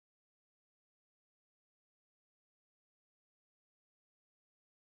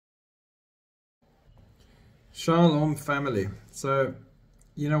Shalom family. So,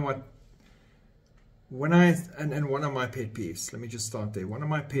 you know what? And one of my pet peeves, let me just start there. One of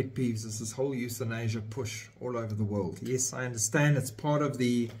my pet peeves is this whole euthanasia push all over the world. Yes, I understand it's part of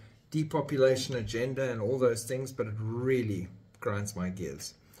the depopulation agenda and all those things, but it really grinds my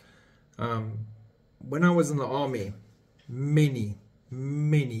gears. When I was in the army many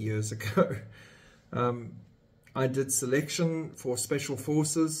years ago, I did selection for special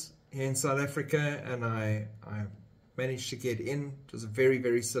forces here in South Africa, and I managed to get in. It was a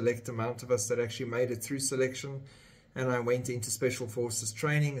very select amount of us that actually made it through selection, and I went into special forces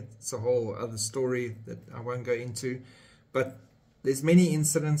training. It's a whole other story that I won't go into, but there's many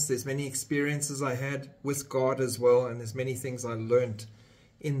incidents, there's many experiences I had with God as well, and there's many things I learned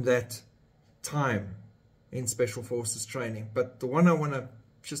in that time in special forces training. But the one I want to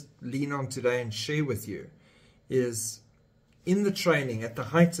just lean on today and share with you is in the training, at the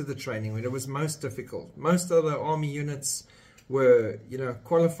height of the training, when it was most difficult. Most other army units were,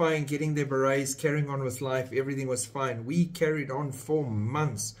 qualifying, getting their berets, carrying on with life. Everything was fine. We carried on for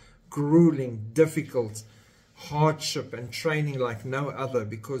months, grueling, difficult, hardship and training like no other,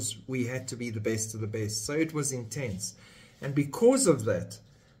 because we had to be the best of the best. So it was intense. And because of that,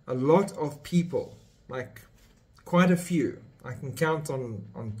 a lot of people, like quite a few, I can count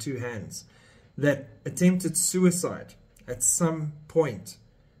on two hands, that attempted suicide at some point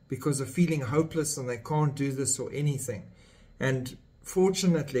because of feeling hopeless and they can't do this or anything. And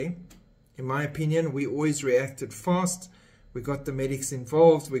fortunately, in my opinion, we always reacted fast. We got the medics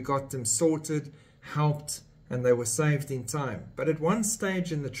involved, we got them sorted, helped, and they were saved in time. But at one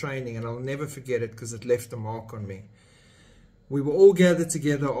stage in the training, and I'll never forget it because it left a mark on me, we were all gathered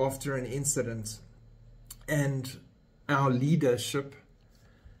together after an incident, and our leadership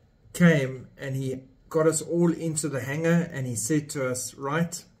came and he got us all into the hangar, and he said to us,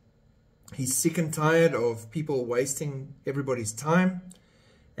 right, he's sick and tired of people wasting everybody's time,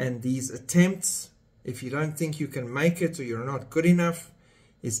 and these attempts, if you don't think you can make it or you're not good enough,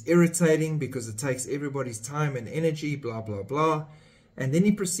 is irritating because it takes everybody's time and energy, blah blah blah. And then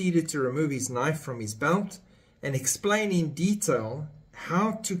he proceeded to remove his knife from his belt and explain in detail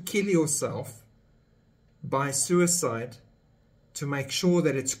how to kill yourself by suicide, to make sure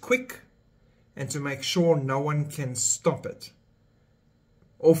that it's quick and to make sure no one can stop it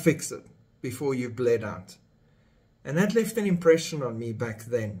or fix it before you've bled out. And that left an impression on me back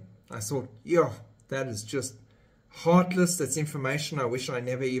then. I thought, yeah, that is just heartless. That's information I wish I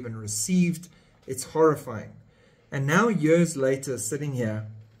never even received. It's horrifying. And now, years later, sitting here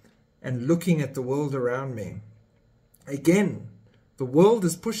and looking at the world around me, again, the world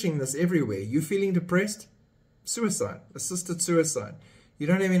is pushing this everywhere. You feeling depressed? Suicide, assisted suicide. You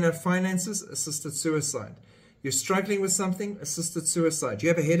don't have enough finances? Assisted suicide. You're struggling with something? Assisted suicide. You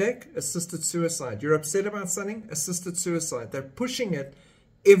have a headache? Assisted suicide. You're upset about something? Assisted suicide. They're pushing it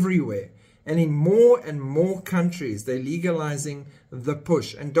everywhere. And in more and more countries, they're legalizing the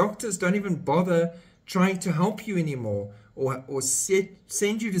push. And doctors don't even bother trying to help you anymore, or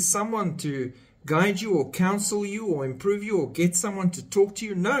send you to someone to guide you or counsel you or improve you or get someone to talk to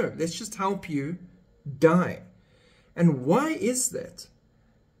you. No, let's just help you die. And why is that?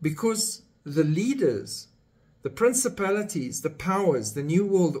 Because the leaders, the principalities, the powers, the New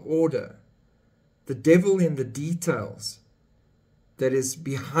World Order, the devil in the details that is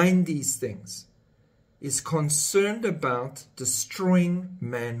behind these things, is concerned about destroying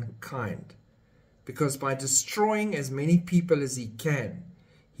mankind. Because by destroying as many people as he can,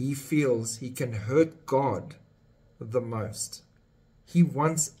 he feels he can hurt God the most. He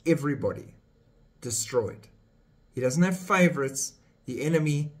wants everybody destroyed. He doesn't have favorites. The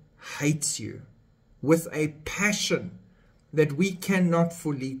enemy hates you with a passion that we cannot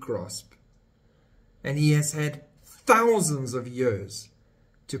fully grasp. And he has had thousands of years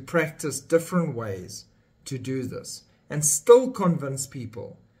to practice different ways to do this, and still convince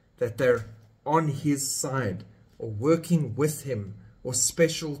people that they're on his side or working with him or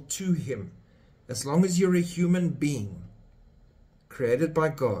special to him. As long as you're a human being created by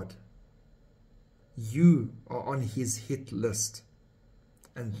God, you are on his hit list.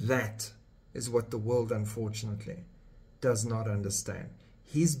 And that is what the world, unfortunately, does not understand.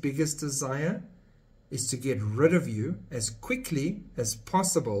 His biggest desire is to get rid of you as quickly as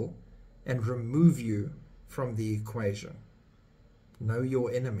possible and remove you from the equation. Know your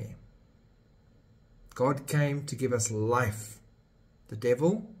enemy. God came to give us life. The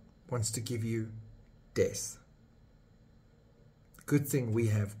devil wants to give you death. Good thing we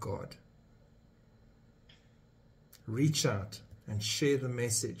have God. Reach out and share the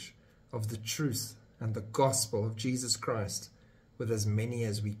message of the truth and the gospel of Jesus Christ with as many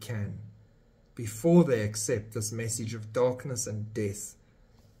as we can. before they accept this message of darkness and death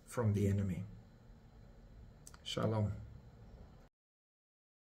from the enemy. Shalom.